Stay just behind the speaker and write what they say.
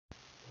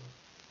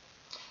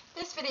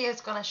This video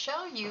is going to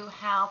show you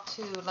how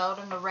to load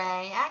an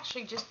array,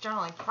 actually just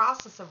generally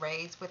process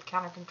arrays with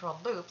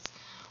counter-controlled loops.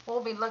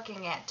 We'll be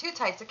looking at two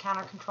types of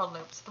counter-controlled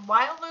loops, the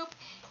while loop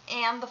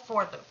and the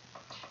for loop.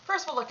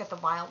 First we'll look at the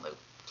while loop.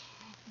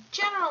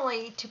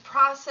 Generally, to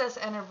process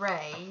an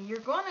array, you're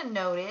going to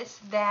notice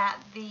that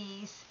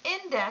the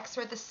index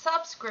or the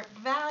subscript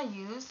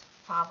values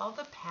follow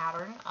the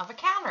pattern of a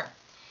counter.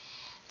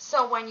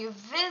 So when you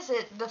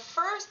visit the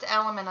first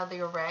element of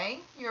the array,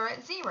 you're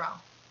at 0.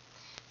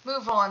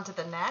 Move on to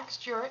the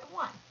next, you're at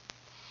 1.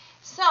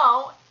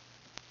 So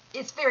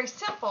it's very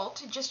simple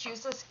to just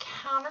use this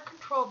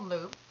counter-controlled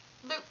loop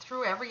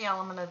through every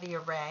element of the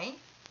array,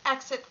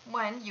 exit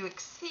when you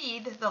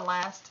exceed the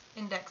last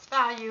index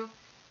value,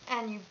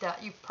 and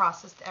you've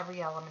processed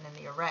every element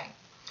in the array.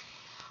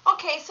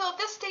 Okay, so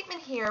this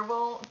statement here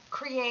will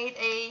create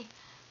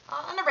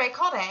an array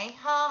called A,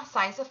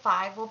 size of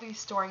 5. We'll be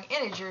storing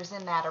integers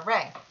in that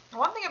array.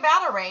 One thing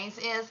about arrays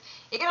is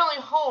it can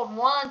only hold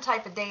one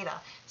type of data.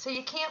 So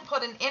you can't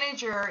put an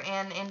integer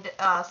in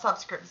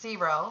subscript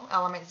 0,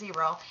 element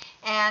 0,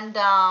 and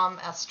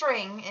a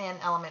string in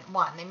element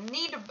 1. They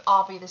need to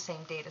all be the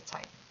same data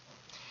type.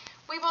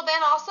 We will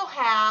then also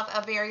have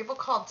a variable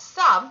called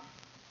sub,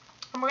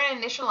 and we're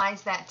going to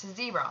initialize that to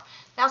 0.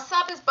 Now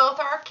sub is both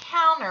our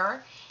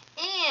counter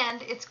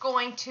and it's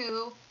going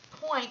to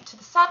point to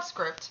the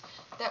subscript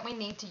that we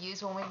need to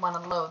use when we want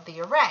to load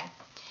the array.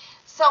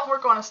 So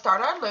we're going to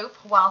start our loop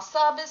while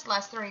sub is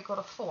less than or equal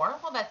to 4.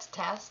 Well, that's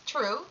test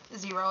true.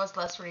 0 is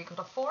less than or equal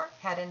to 4.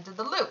 Head into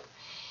the loop.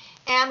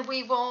 And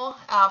we will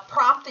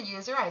prompt the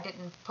user. I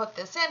didn't put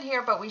this in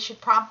here, but we should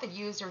prompt the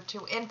user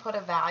to input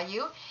a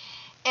value.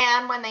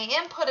 And when they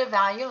input a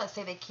value, let's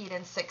say they keyed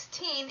in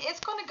 16, it's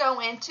going to go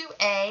into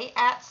A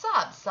at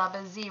sub. Sub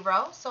is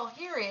 0, so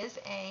here is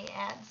A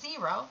at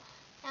 0,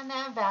 and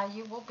that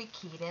value will be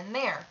keyed in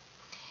there.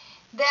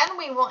 Then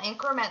we will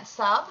increment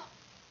sub,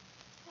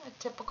 a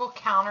typical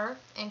counter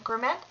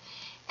increment,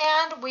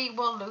 and we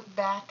will loop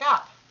back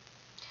up.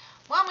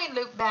 When we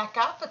loop back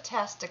up, a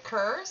test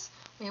occurs.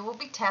 We will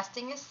be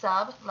testing is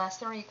sub less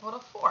than or equal to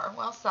 4.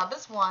 Well, sub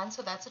is 1,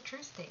 so that's a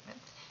true statement.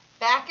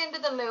 Back into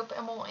the loop,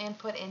 and we'll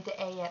input into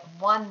A at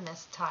 1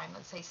 this time.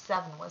 Let's say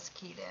 7 was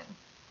keyed in.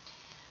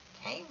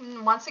 Okay,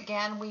 and once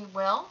again, we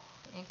will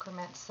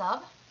increment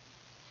sub.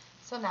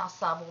 So now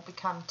sub will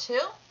become 2,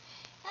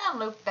 and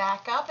loop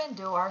back up and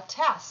do our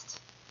test.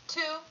 2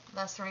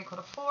 less than or equal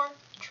to 4,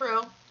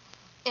 true.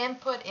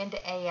 Input into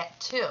A at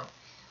 2.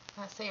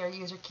 Let's say our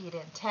user keyed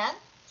in 10,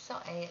 so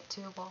A at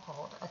 2 will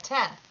hold a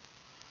 10.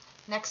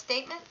 Next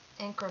statement,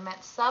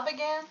 increment sub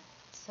again,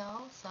 so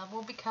sub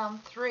will become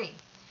 3.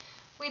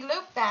 We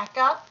loop back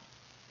up,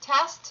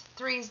 test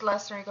 3 is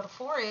less than or equal to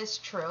 4 is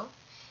true.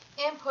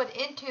 Input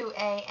into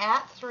A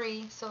at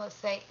 3, so let's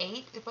say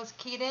 8 it was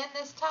keyed in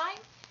this time,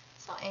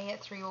 so A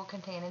at 3 will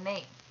contain an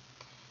 8.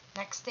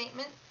 Next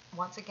statement,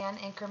 once again,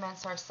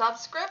 increments our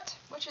subscript,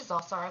 which is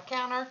also our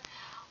counter.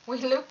 We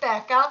loop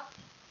back up.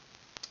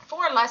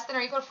 4 less than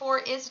or equal to 4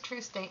 is a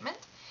true statement,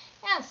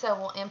 and so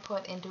we'll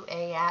input into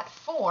A at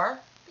 4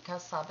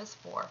 because sub is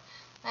 4.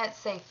 Let's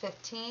say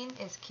 15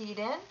 is keyed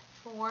in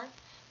for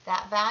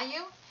that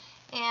value,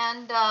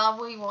 and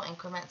we will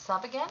increment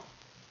sub again,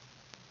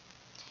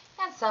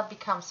 and sub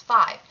becomes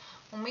 5.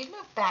 When we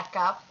loop back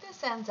up,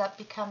 this ends up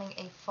becoming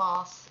a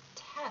false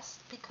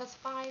test because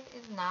 5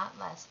 is not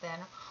less than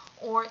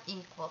or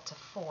equal to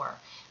 4.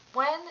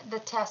 When the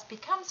test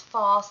becomes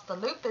false, the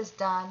loop is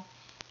done,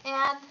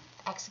 and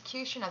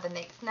execution of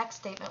the next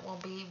statement will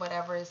be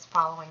whatever is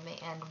following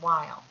the end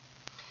while.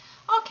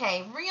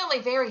 Okay, really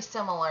very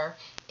similar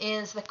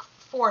is the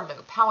for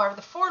loop. However,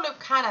 the for loop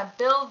kind of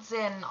builds in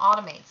and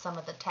automates some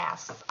of the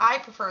tasks. I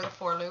prefer the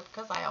for loop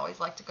because I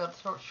always like to go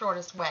the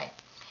shortest way.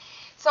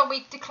 So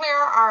we declare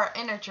our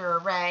integer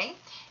array,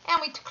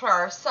 and we declare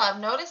our sub.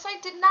 Notice I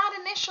did not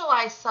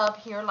initialize sub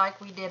here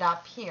like we did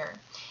up here.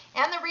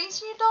 And the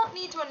reason you don't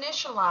need to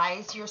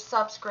initialize your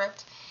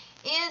subscript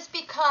is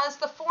because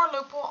the for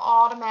loop will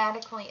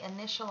automatically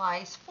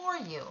initialize for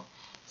you.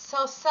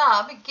 So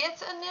sub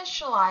gets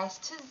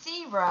initialized to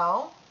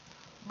 0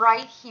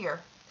 right here.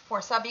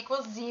 For sub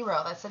equals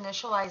 0, that's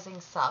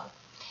initializing sub.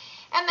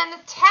 And then the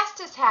test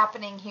is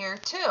happening here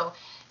too.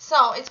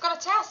 So it's going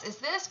to test, is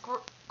this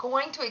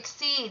going to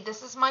exceed,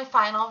 this is my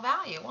final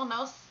value. Well,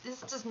 no,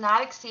 this does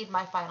not exceed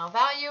my final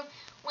value.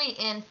 We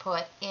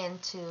input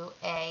into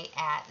A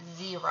at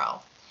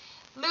 0.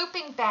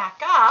 Looping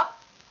back up,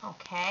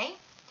 okay,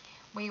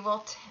 we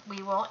will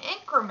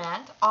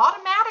increment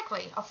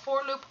automatically. A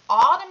for loop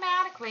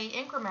automatically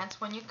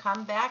increments when you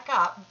come back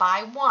up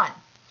by 1,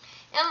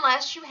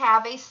 unless you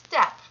have a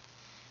step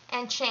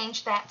and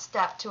change that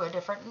step to a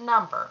different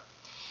number.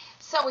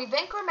 So we've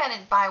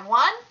incremented by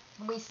 1.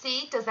 We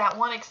see, does that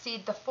 1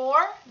 exceed the 4?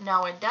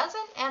 No, it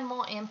doesn't, and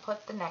we'll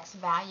input the next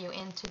value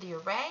into the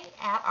array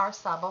at our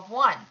sub of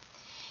 1.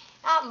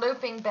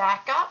 Looping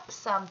back up,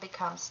 sub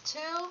becomes 2,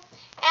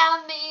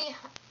 and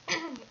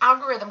the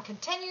algorithm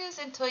continues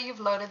until you've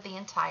loaded the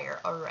entire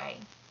array.